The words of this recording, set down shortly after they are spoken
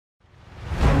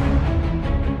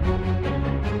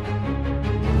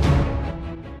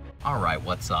Alright,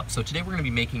 what's up? So today we're going to be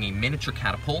making a miniature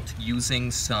catapult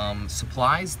using some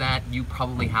supplies that you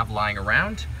probably have lying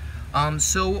around.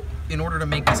 So in order to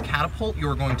make this catapult,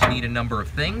 you're going to need a number of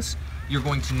things. You're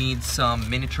going to need some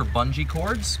miniature bungee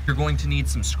cords. You're going to need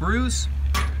some screws.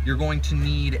 You're going to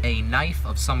need a knife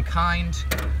of some kind.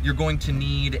 You're going to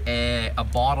need a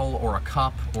bottle or a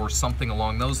cup or something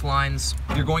along those lines.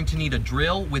 You're going to need a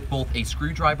drill with both a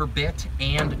screwdriver bit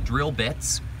and drill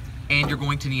bits. And you're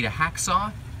going to need a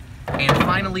hacksaw. And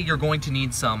finally, you're going to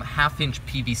need some 1/2-inch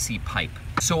PVC pipe.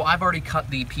 So I've already cut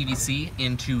the PVC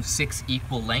into 6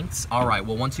 equal lengths. All right,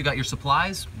 well, once you got your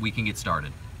supplies, we can get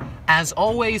started. As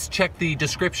always, check the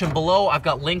description below. I've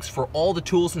got links for all the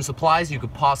tools and supplies you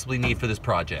could possibly need for this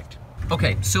project.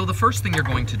 Okay, so the first thing you're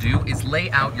going to do is lay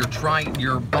out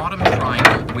your bottom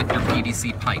triangle with your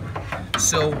PVC pipe.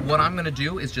 So what I'm gonna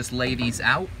do is just lay these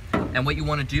out, and what you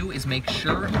wanna do is make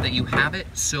sure that you have it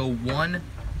so one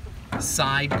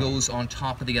side goes on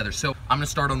top of the other. So I'm gonna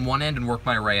start on one end and work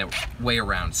my way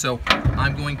around. So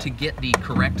I'm going to get the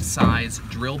correct size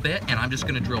drill bit, and I'm just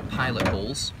gonna drill pilot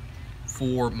holes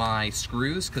for my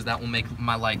screws because that will make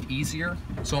my life easier.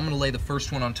 So I'm gonna lay the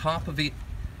first one on top of it,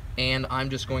 and I'm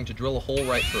just going to drill a hole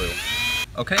right through.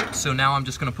 Okay, so now I'm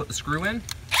just gonna put the screw in.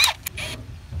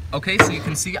 Okay, so you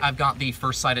can see I've got the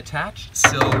first side attached.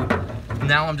 So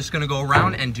now I'm just gonna go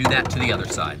around and do that to the other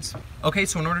sides. Okay,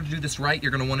 so in order to do this right,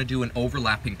 you're gonna wanna do an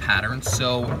overlapping pattern.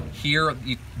 So here,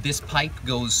 this pipe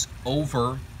goes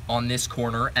over on this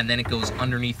corner, and then it goes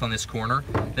underneath on this corner.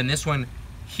 Then this one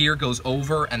here goes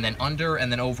over, and then under, and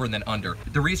then over, and then under.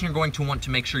 The reason you're going to want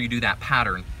to make sure you do that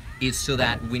pattern is so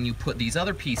that when you put these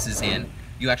other pieces in,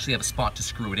 you actually have a spot to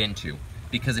screw it into.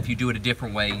 Because if you do it a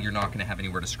different way, you're not gonna have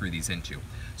anywhere to screw these into.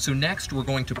 So next, we're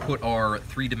going to put our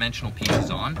 3-dimensional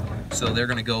pieces on. So they're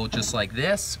gonna go just like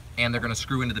this, and they're gonna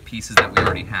screw into the pieces that we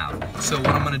already have. So what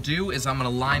I'm gonna do is I'm gonna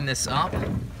line this up.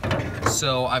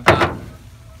 So I've got,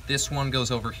 this one goes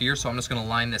over here, so I'm just gonna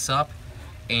line this up,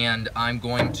 and I'm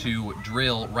going to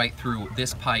drill right through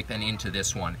this pipe and into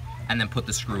this one, and then put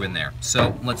the screw in there.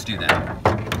 So let's do that.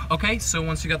 Okay, so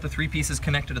once you got the 3 pieces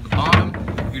connected at the bottom,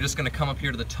 you're just gonna come up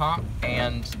here to the top,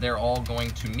 and they're all going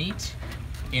to meet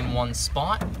in one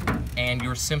spot, and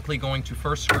you're simply going to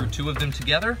first screw 2 of them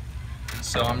together.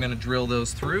 So I'm gonna drill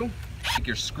those through. Take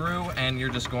your screw, and you're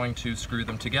just going to screw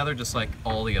them together just like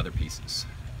all the other pieces.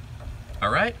 All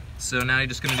right, so now you're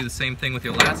just gonna do the same thing with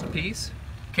your last piece.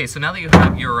 Okay, so now that you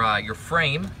have your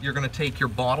frame, you're gonna take your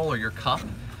bottle or your cup.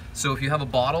 So if you have a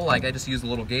bottle, like I just used a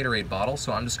little Gatorade bottle,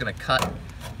 so I'm just gonna cut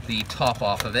the top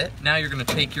off of it. Now you're gonna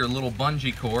take your little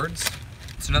bungee cords.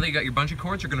 So now that you got your bungee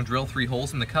cords, you're gonna drill 3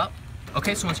 holes in the cup.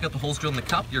 Okay, so once you got the holes drilled in the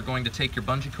cup, you're going to take your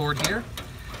bungee cord here,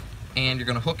 and you're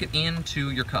gonna hook it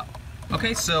into your cup.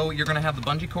 Okay, so you're gonna have the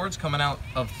bungee cords coming out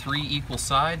of 3 equal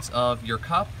sides of your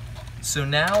cup. So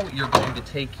now you're going to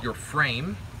take your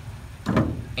frame,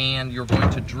 and you're going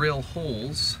to drill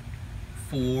holes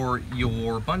for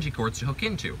your bungee cords to hook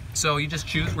into. So you just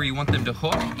choose where you want them to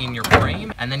hook in your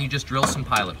frame, and then you just drill some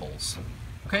pilot holes.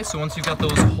 Okay, so once you've got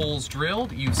those holes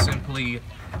drilled, you simply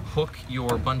hook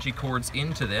your bungee cords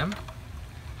into them.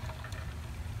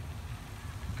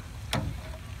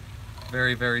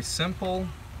 Very, very simple.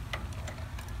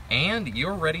 And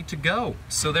you're ready to go.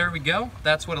 So there we go,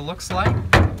 that's what it looks like.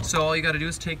 So all you gotta do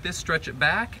is take this, stretch it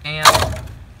back, and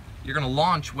you're gonna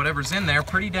launch whatever's in there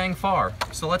pretty dang far.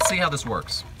 So let's see how this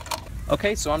works.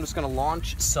 Okay, so I'm just gonna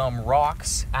launch some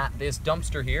rocks at this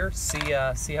dumpster here, see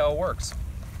how it works.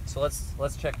 So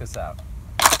let's check this out.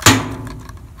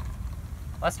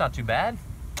 That's not too bad.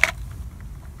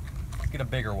 Let's get a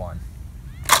bigger one.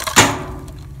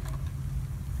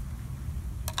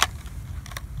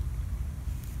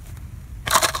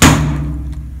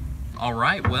 All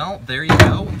right, well, there you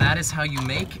go. That is how you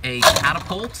make a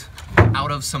catapult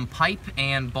out of some pipe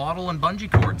and bottle and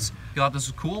bungee cords. If you thought this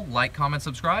was cool, like, comment,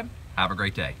 subscribe. Have a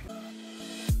great day.